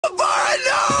Kuwabara,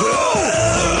 no!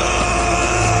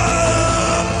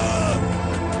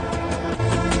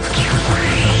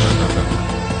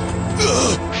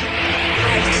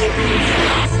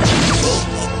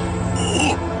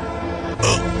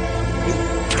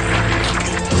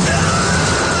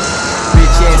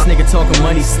 Ass nigga talking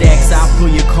money stacks, I'll pull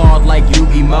your card like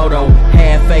Yu-Gi-Moto.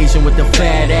 Half Asian with the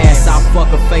fat ass, I'll fuck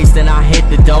her face then I hit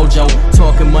the dojo.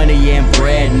 Talking money and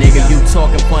bread, nigga, you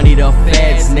talking funny to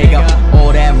feds, nigga.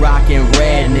 All that rockin'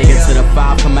 red, nigga, to the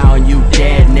 5 come out and you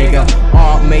dead, nigga.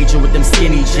 Art major with them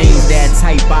skinny jeans, that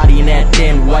tight body and that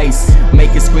thin waist.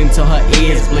 Make her scream till her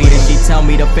ears bleeding, she tell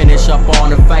me to finish up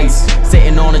on her face.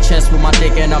 Sitting on her chest with my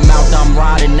dick in her mouth, I'm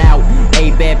riding out.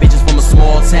 8 bad bitches from a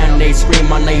small town, they scream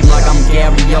my name like I'm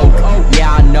Gary Oak.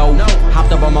 Yeah, I know.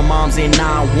 Hopped up on my mom's in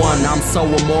 9-1. I'm so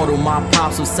immortal, my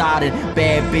pops subsided.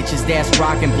 Bad bitches that's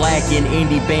rockin' black in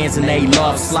indie bands and they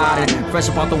love sliding. Fresh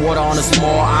up out the water on a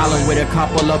small island with a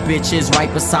couple of bitches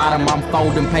right beside them. I'm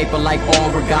folding paper like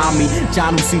origami.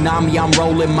 John Tsunami, I'm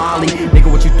rolling Molly. Nigga,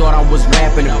 what you thought I was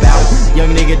rapping about?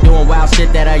 Young nigga doing wild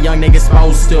shit that a young nigga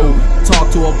supposed to.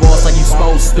 Talk to a boss like you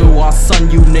supposed to. I'll son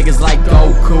you niggas like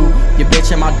Goku. Your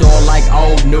bitch in my door like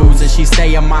old news, and she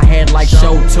stay in my head like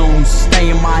show tunes. Stay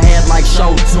in my head like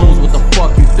show tunes. What the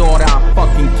fuck you thought I'd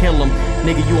fucking kill him?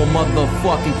 Nigga, you a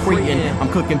motherfucking cretin. I'm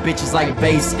cooking bitches like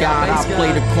Base God. I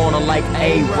play the corner like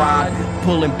A-Rod.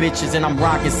 Pulling bitches and I'm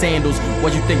rocking sandals.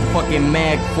 What you think fucking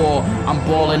mag for? I'm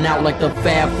balling out like the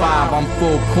Fab Five. I'm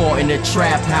full court in the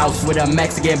trap house with a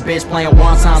Mexican bitch playing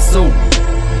wonton soup.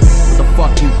 What the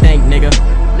fuck you think, nigga?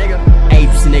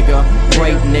 Apes, nigga.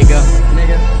 Great nigga.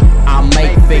 I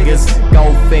make figures,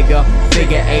 go figure.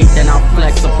 Figure 8, then I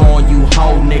flex upon you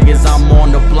hoe niggas. I'm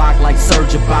on the block like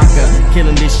Serge Ibaka,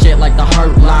 killing this shit like the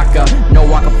Hurt Locker. No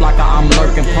Waka Flocka, I'm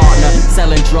lurking partner.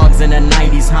 Selling drugs in a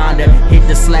 90s Honda. Hit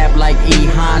the slab like E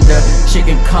Honda.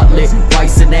 Chicken cutlet,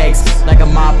 rice and eggs. Like a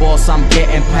mob boss, I'm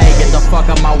getting paid. Get the fuck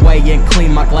out my way and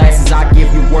clean my glasses. I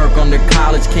give you work on the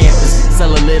college campus.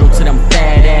 Sell a little to them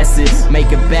fat asses.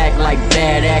 Make it back like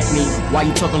bad acne. Why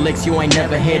you talking licks? You ain't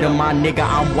never hit 'em, my nigga.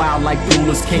 I'm wild like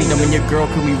Duelist Kingdom. And your girl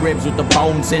could be ribs with the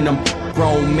bones in them.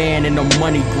 Grown man and the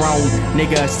money grown.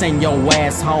 Nigga, send your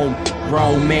ass home.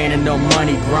 Grown man and the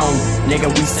money grown. Nigga,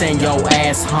 we send your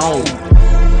ass home.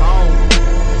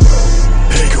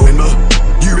 Hey Koenma,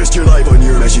 you risked your life on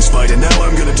your Yuremeshi's fight, and now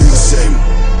I'm gonna do the same.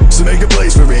 So make a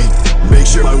place for me. Make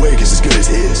sure my wake is as good as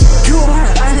his.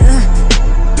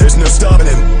 There's no stopping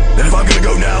him. And if I'm gonna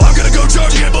go now, I'm gonna go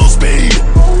charging at full speed.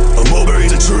 A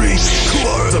mulberry's a tree,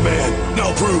 Kuwara's a man, and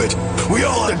I'll prove it. We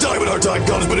all have to die when our time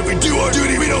comes, but if we do our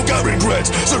duty, we don't got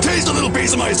regrets. So taste a little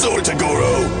piece of my sword,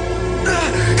 Tagoro.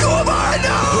 Kuwabara,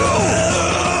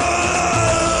 no!